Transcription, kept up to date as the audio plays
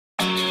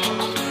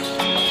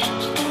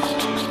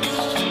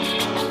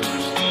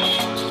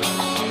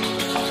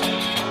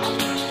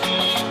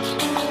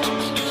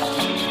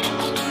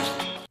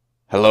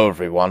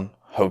everyone,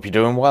 hope you're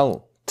doing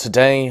well.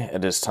 Today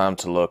it is time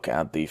to look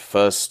at the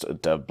first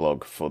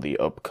devblog for the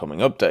upcoming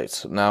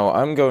update. Now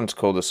I'm going to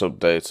call this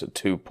update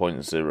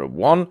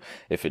 2.01.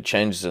 If it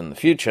changes in the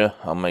future,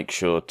 I'll make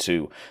sure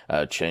to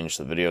change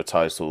the video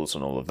titles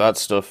and all of that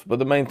stuff, but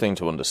the main thing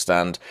to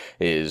understand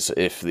is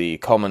if the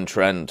common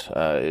trend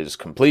is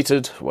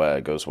completed, where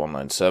it goes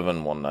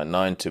 197,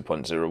 199,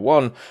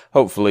 2.01,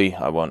 hopefully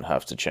I won't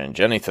have to change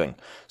anything.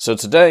 So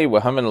today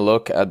we're having a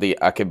look at the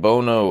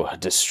Akebono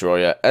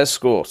Destroyer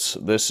Escort.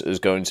 This is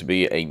going to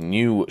be a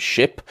new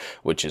ship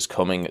which is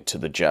coming to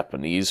the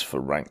Japanese for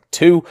rank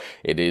 2.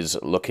 It is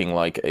looking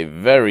like a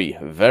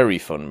very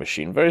fun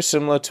machine, very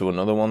similar to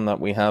another one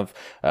that we have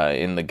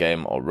in the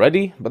game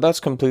already, but that's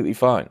completely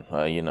fine.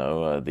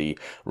 The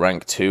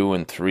rank 2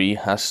 and 3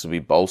 has to be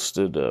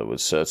bolstered with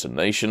certain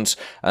nations,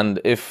 and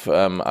if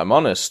I'm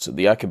honest,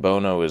 the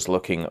Akebono is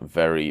looking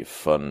very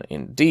fun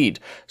indeed.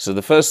 So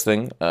the first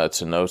thing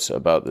to note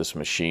about this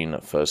machine,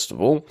 first of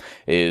all,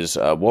 is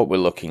what we're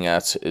looking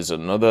at is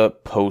another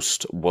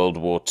post-World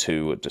War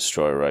II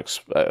destroyer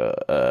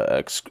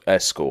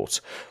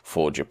escort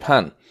for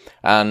Japan.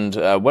 And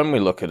when we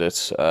look at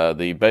it,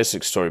 the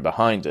basic story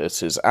behind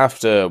it is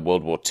after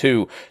World War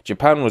II,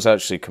 Japan was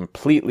actually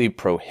completely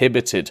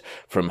prohibited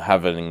from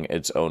having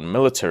its own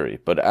military.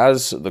 But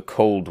as the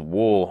Cold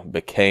War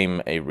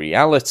became a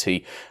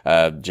reality,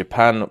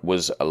 Japan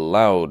was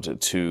allowed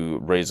to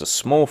raise a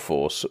small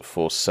force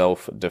for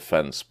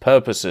self-defense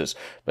purposes,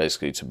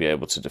 basically to be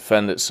able to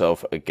defend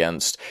itself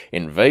against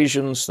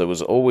invasions. There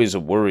was always a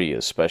worry,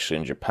 especially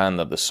in Japan,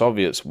 that the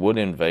Soviets would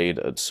invade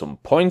at some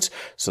point,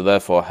 so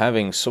therefore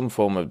having some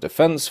form of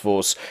defense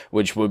force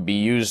which would be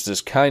used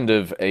as kind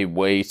of a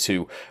way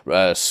to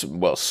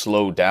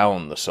slow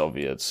down the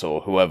Soviets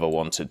or whoever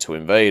wanted to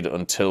invade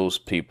until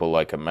people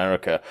like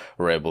America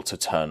were able to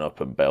turn up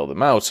and bail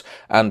them out.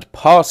 And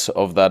part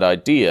of that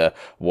idea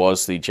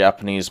was the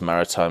Japanese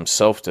Maritime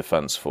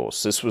Self-Defense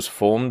Force. This was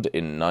formed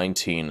in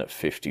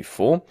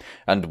 1954,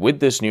 and with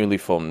this newly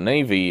formed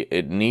navy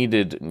it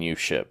needed new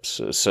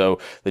ships. So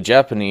the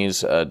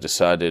Japanese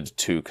decided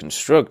to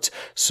construct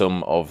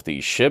some of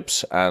these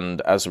ships,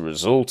 and as a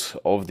result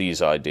of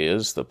these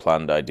ideas, the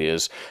planned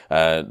ideas,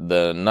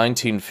 the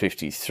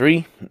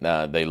 1953,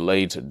 they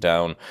laid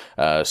down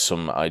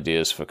some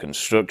ideas for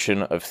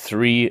construction of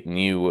 3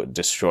 new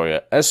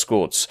destroyer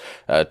escorts,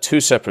 2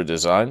 separate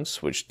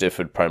designs, which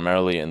differed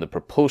primarily in the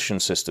propulsion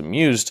system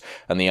used,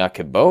 and the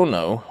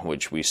Akebono,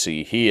 which we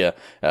see here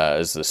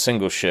as the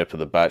single ship of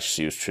the batch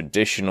to use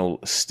traditional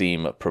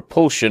steam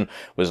propulsion,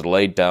 was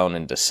laid down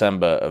in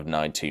December of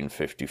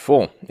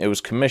 1954. It was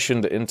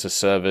commissioned into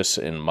service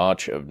in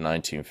March of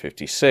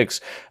 1956,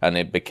 and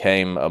it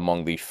became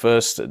among the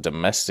first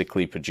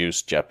domestically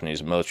produced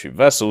Japanese military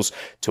vessels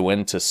to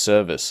enter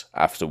service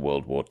after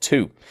World War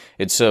II.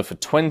 It served for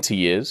 20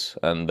 years,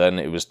 and then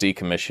it was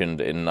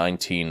decommissioned in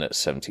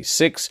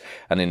 1976,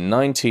 and in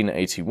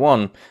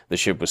 1981 the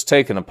ship was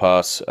taken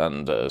apart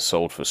and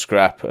sold for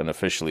scrap and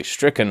officially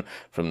stricken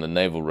from the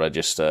Naval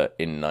Register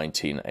in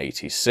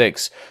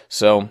 1986.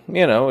 So,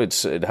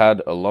 it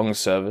had a long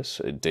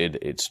service, it did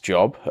its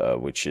job,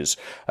 which is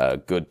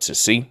good to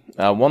see.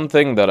 One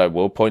thing that I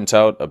will point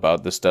out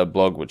about this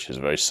devblog, which is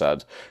very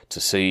sad to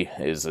see,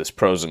 is this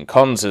pros and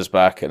cons is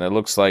back, and it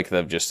looks like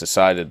they've just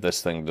decided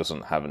this thing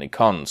doesn't have any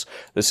cons.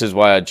 This is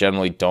why I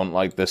generally don't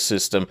like this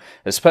system,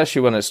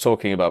 especially when it's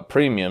talking about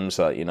premiums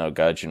that,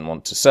 Gaijin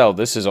want to sell.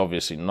 This is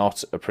obviously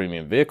not a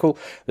premium vehicle,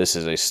 this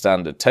is a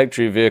standard tech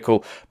tree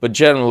vehicle, but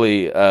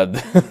generally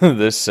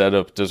this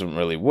setup doesn't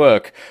really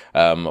work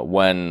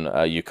when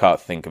you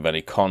can't think of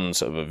any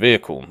cons of a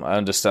vehicle. I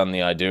understand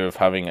the idea of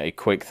having a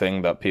quick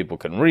thing that people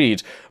can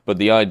read, but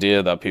the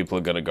idea that people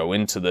are going to go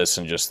into this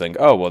and just think,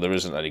 oh, well, there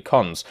isn't any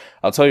cons.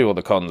 I'll tell you what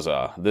the cons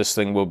are. This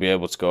thing will be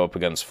able to go up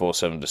against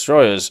 4-7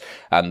 destroyers,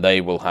 and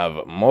they will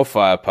have more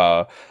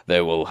firepower,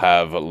 they will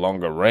have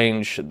longer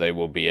range, they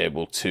will be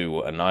able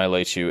to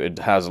annihilate you. It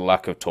has a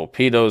lack of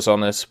torpedoes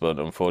on it, but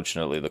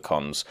unfortunately the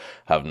cons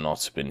have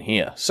not been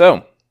here.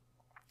 So,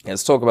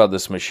 let's talk about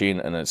this machine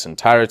in its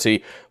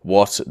entirety.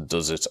 What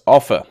does it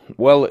offer?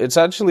 Well, it's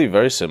actually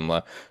very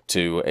similar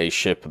to a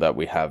ship that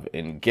we have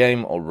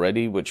in-game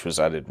already, which was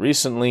added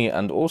recently,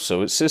 and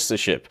also its sister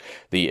ship,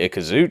 the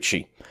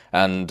Ikazuchi.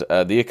 And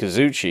the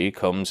Ikazuchi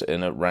comes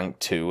in at rank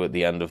 2 at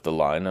the end of the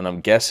line, and I'm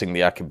guessing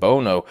the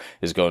Akebono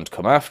is going to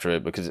come after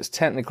it because it's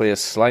technically a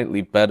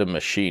slightly better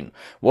machine.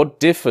 What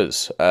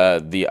differs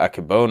the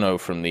Akebono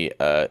from the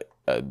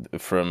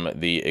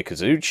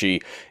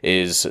Ikazuchi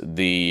is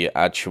the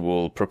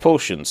actual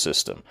propulsion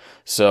system.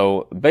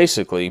 So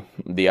basically,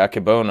 the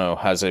Akebono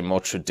has a more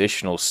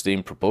traditional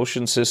steam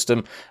propulsion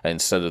system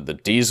instead of the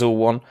diesel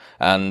one,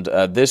 and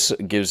this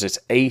gives it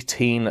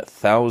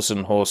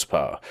 18,000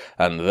 horsepower,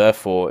 and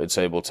therefore it's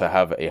able to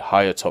have a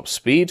higher top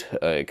speed.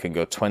 It can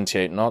go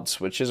 28 knots,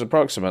 which is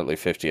approximately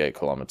 58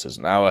 kilometers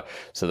an hour,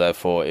 so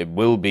therefore it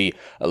will be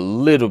a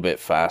little bit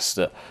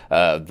faster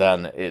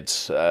than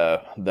its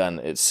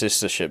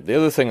sister ship, The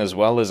other thing as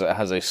well is it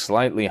has a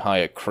slightly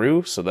higher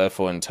crew, so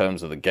therefore in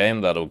terms of the game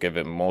that'll give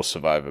it more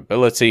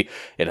survivability.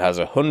 It has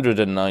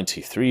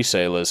 193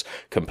 sailors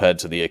compared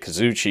to the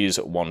Ikazuchi's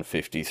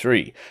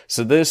 153.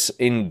 So this,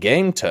 in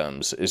game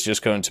terms, is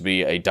just going to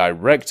be a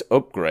direct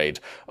upgrade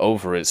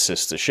over its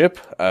sister ship,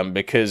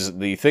 because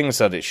the things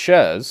that it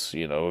shares,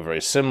 you know, are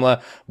very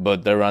similar,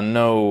 but there are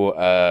no,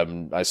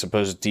 I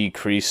suppose,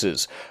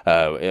 decreases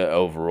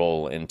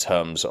overall in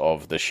terms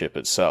of the ship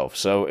itself.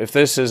 So if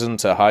this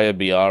isn't a higher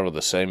BR or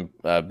the same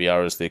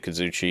BR as the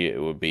Ikazuchi, it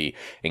would be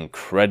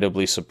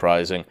incredibly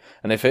surprising.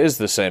 And if it is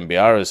the same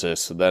BR as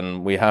this,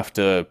 then we have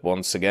to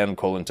once again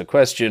call into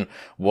question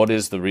what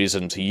is the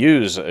reason to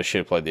use a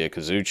ship like the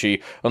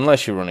Ikazuchi,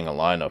 unless you're running a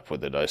lineup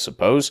with it, I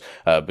suppose,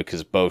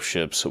 because both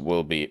ships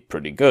will be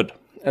pretty good.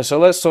 So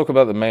let's talk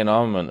about the main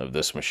armament of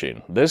this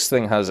machine. This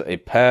thing has a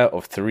pair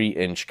of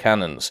 3-inch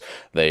cannons.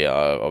 They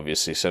are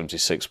obviously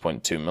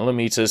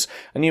 76.2mm,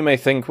 and you may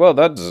think, well,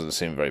 that doesn't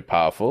seem very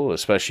powerful,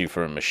 especially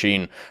for a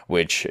machine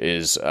which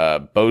is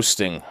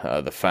boasting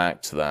the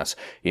fact that,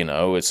 you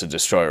know, it's a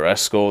destroyer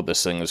escort.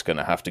 This thing is going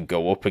to have to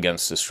go up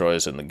against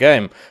destroyers in the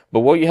game.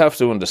 But what you have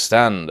to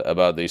understand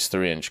about these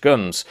 3-inch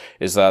guns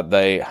is that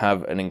they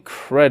have an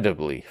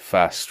incredibly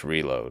fast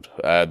reload.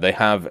 They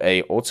have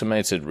a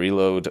automated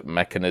reload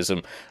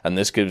mechanism, and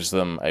this gives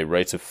them a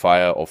rate of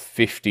fire of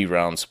 50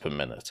 rounds per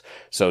minute.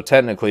 So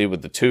technically,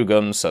 with the two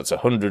guns, that's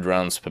 100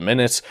 rounds per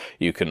minute.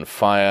 You can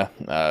fire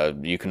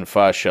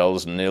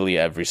shells nearly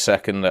every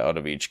second out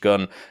of each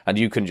gun, and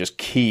you can just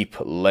keep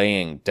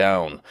laying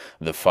down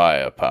the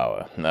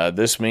firepower.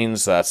 This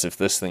means that if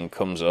this thing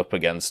comes up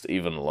against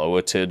even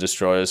lower tier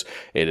destroyers,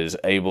 it is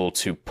able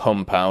to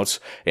pump out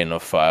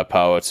enough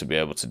firepower to be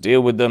able to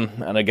deal with them,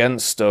 and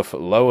against stuff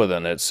lower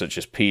than it, such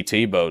as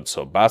PT boats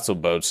or battle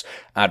boats,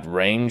 at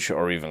range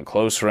or even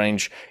close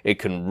range, it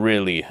can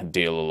really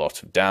deal a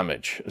lot of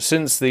damage.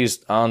 Since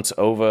these aren't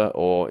over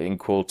or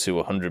equal to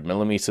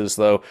 100mm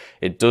though,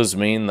 it does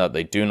mean that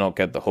they do not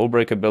get the hull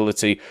break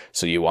ability,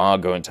 so you are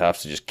going to have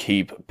to just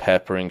keep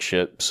peppering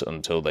ships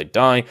until they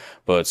die,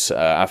 but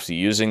after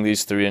using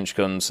these 3-inch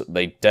guns,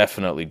 they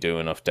definitely do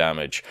enough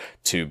damage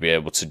to be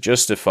able to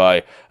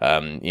justify,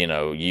 you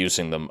know,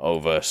 using them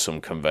over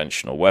some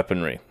conventional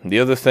weaponry. The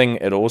other thing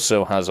it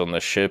also has on the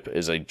ship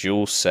is a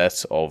dual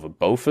set of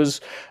bofors,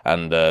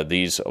 and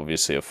these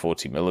obviously are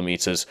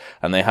 40mm,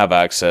 and they have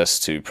access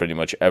to pretty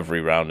much every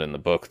round in the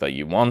book that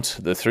you want.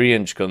 The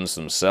 3-inch guns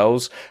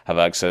themselves have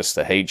access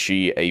to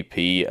HE,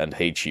 AP, and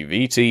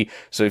HEVT,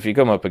 so if you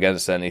come up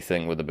against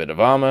anything with a bit of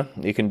armor,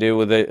 you can deal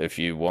with it. If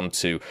you want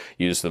to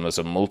use them as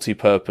a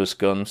multi-purpose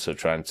gun, so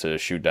trying to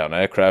shoot down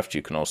aircraft,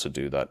 you can also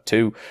do that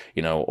too.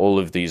 You know, all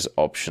of these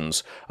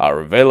options are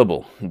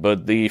available.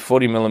 But the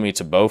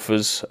 40mm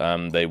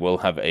bofors, they will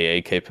have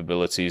AA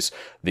capabilities.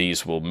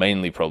 These will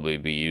mainly probably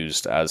be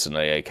used as an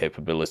AA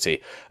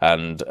capability,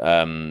 and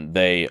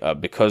they,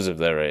 because of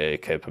their AA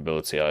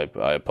capability,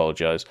 I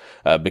apologize,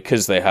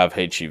 because they have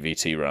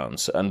HEVT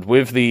rounds. And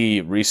with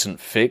the recent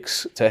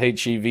fix to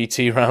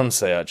HEVT rounds,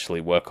 they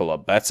actually work a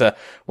lot better.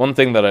 One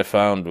thing that I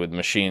found with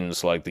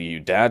machines like the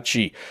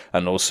Udachi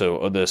and also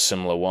other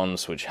similar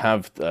ones which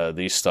have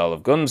these style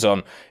of guns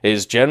on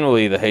is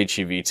generally the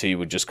HEVT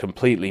would just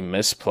completely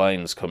miss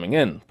planes coming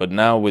in. But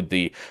now with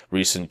the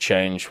recent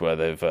change where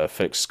they've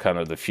fixed kind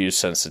of the fuse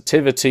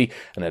sensitivity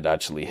and it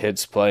actually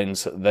hits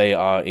planes, they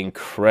are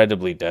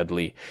incredibly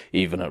deadly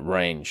even at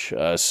range.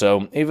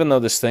 So even though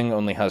this thing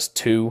only has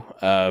two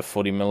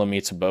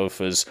 40mm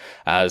bofors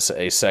as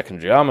a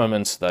secondary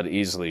armament, that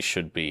easily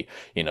should be,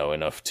 you know,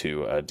 enough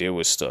to deal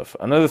with stuff.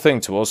 Another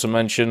thing to also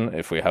mention,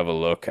 if we have a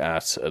look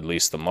at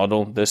least the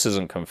model, this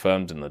isn't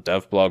confirmed in the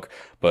Devblog,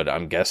 but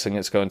I'm guessing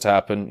it's going to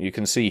happen. You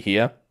can see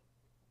here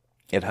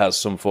it has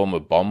some form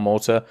of bomb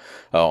mortar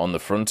on the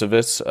front of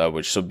it,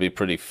 which should be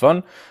pretty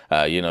fun.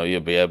 You know,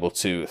 you'll be able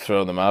to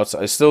throw them out.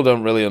 I still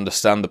don't really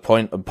understand the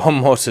point of bomb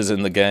mortars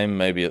in the game.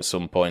 Maybe at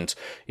some point,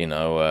 you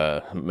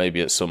know,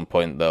 maybe at some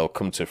point they'll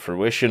come to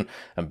fruition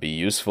and be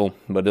useful.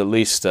 But at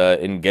least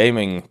in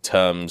gaming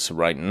terms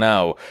right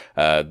now,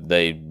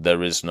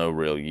 there is no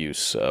real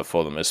use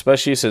for them,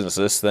 especially since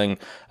this thing,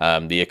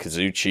 the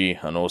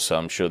Ikazuchi, and also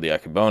I'm sure the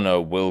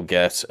Akebono will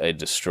get a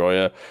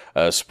destroyer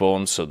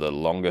spawn, so the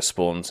longer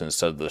spawns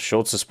instead of the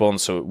shorter spawn,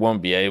 so it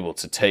won't be able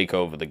to take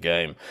over the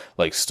game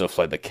like stuff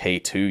like the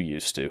K2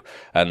 used to,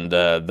 and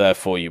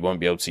therefore you won't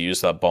be able to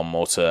use that bomb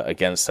mortar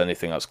against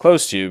anything that's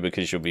close to you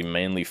because you'll be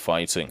mainly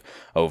fighting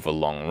over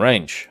long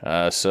range.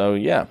 So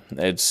yeah,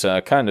 it's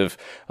kind of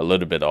a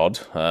little bit odd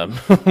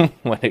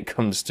when it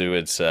comes to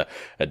its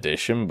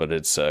addition, but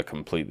it's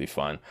completely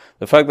fine.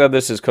 The fact that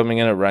this is coming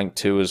in at rank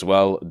 2 as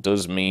well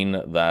does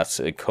mean that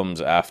it comes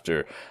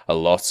after a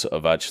lot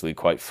of actually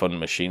quite fun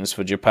machines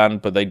for Japan,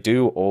 but they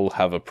do all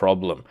have a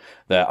problem.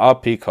 Their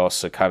RP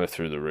costs are kind of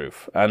through the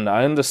roof. And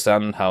I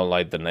understand how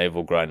like the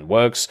naval grind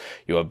works.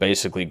 You are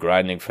basically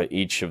grinding for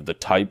each of the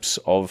types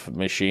of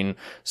machine.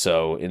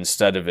 So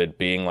instead of it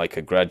being like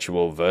a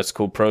gradual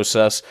vertical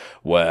process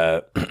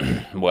where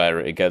where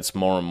it gets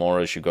more and more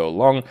as you go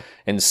along,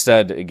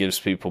 instead it gives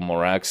people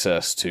more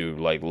access to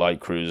like light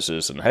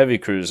cruisers and heavy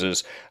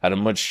cruisers at a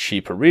much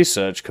cheaper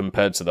research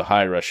compared to the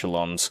higher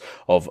echelons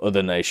of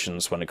other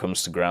nations when it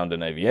comes to ground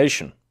and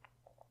aviation.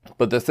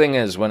 But the thing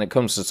is, when it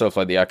comes to stuff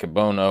like the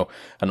Akebono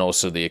and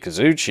also the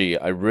Ikazuchi,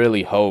 I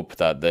really hope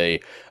that they,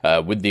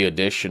 with the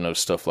addition of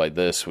stuff like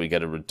this, we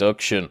get a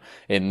reduction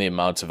in the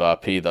amount of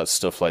RP that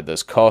stuff like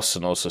this costs,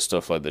 and also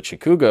stuff like the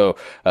Chikugo,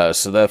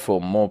 so therefore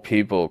more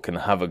people can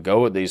have a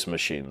go at these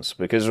machines.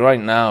 Because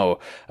right now,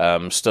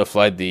 stuff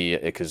like the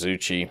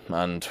Ikazuchi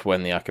and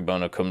when the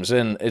Akebono comes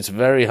in, it's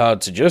very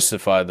hard to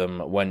justify them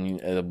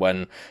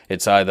when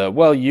it's either,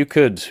 well, you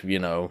could, you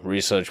know,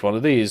 research one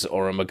of these,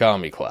 or a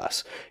Megami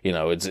class. You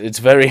know, it's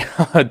very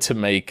hard to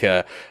make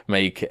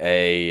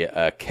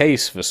a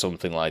case for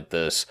something like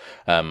this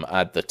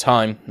at the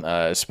time,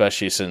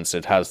 especially since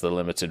it has the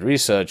limited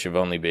research of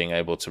only being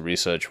able to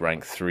research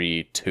rank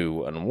 3,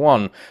 2, and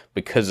 1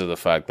 because of the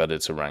fact that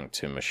it's a rank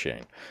 2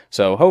 machine.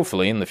 So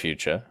hopefully in the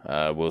future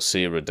we'll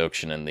see a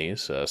reduction in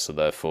these, so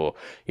therefore,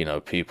 you know,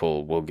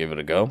 people will give it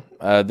a go.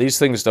 These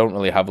things don't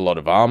really have a lot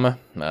of armor,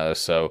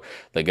 so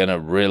they're gonna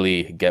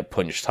really get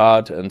punched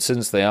hard, and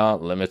since they are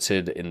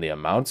limited in the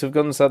amount of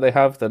guns that they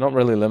have, they're not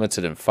really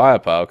limited in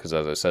firepower, because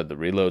as I said, the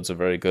reloads are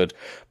very good.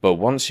 But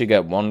once you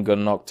get one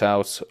gun knocked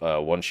out,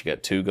 once you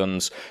get two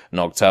guns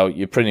knocked out,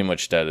 you're pretty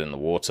much dead in the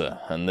water.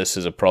 And this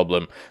is a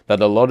problem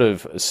that a lot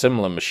of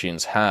similar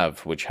machines have,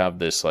 which have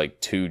this like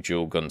 2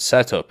 dual gun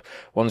setup.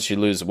 Once you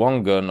lose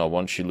one gun, or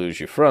once you lose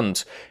your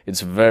front,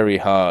 it's very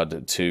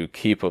hard to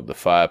keep up the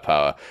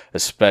firepower,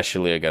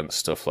 especially against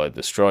stuff like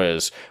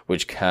destroyers,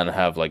 which can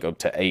have like up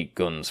to 8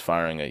 guns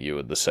firing at you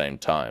at the same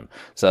time.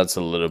 So that's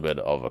a little bit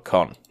of a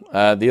con.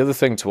 The other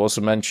thing to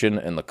also mention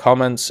in the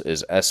comments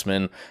is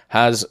Esmin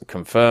has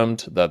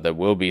confirmed that there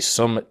will be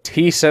some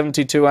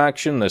T-72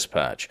 action this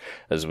patch.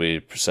 As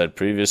we said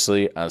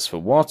previously, as for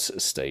what,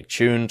 stay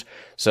tuned.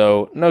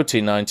 So no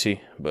T-90,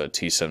 but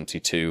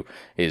T-72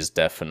 is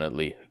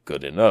definitely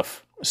good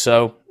enough.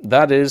 So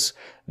that is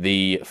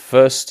the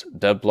first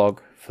devblog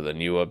for the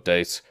new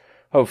update.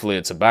 Hopefully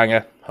it's a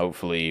banger.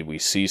 Hopefully we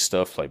see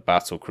stuff like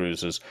battle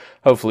cruisers.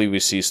 Hopefully we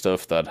see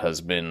stuff that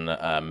has been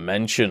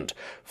mentioned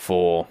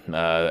for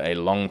a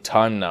long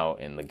time now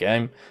in the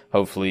game.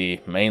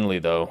 Hopefully, mainly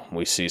though,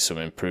 we see some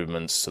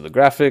improvements to the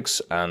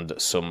graphics and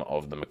some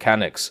of the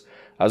mechanics.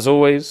 As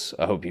always,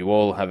 I hope you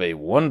all have a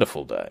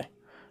wonderful day,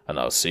 and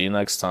I'll see you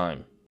next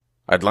time.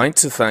 I'd like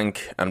to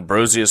thank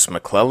Ambrosius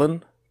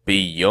McClellan, B.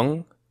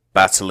 Young,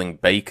 Battling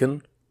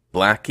Bacon,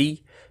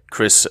 Blackie,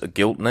 Chris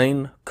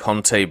Giltnane,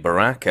 Conte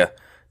Baraka,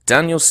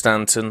 Daniel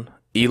Stanton,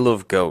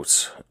 Elove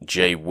Goat,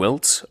 Jay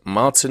Wilt,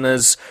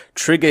 Martinez,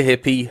 Trigger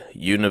Hippie,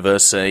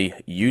 Universe,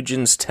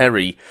 Eugens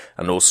Terry,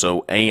 and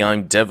also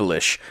I'm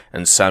Devilish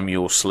and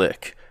Samuel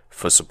Slick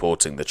for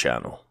supporting the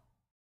channel.